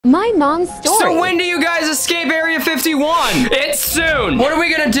My mom's story. So when do you guys escape Area 51? It's soon. What are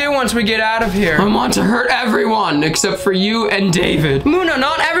we gonna do once we get out of here? I want to hurt everyone except for you and David. Luna,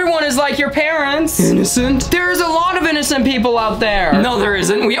 not everyone is like your parents. Innocent? There's a lot of innocent people out there. No, there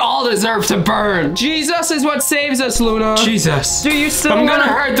isn't. We all deserve to burn. Jesus is what saves us, Luna. Jesus. Do you still I'm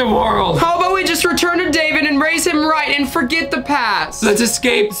gonna hurt the world. How about we just return to David and raise him right and forget the past? Let's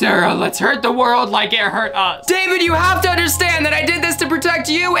escape, Sarah. Let's hurt the world like it hurt us. David, you have to understand that I did this to protect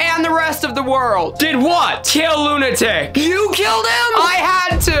you and the rest of the world. Did what? Kill Lunatic. You killed him? I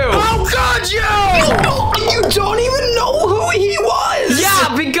had to. How could you? You don't even know who he was.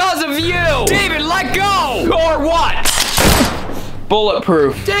 Yeah, because of you. David, let go. Or what?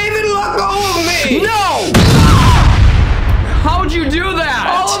 Bulletproof. David, let go of me. No. How'd you do that?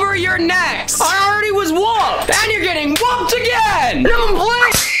 All over your necks. I already was whooped. And you're getting whooped again. I'm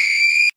playing.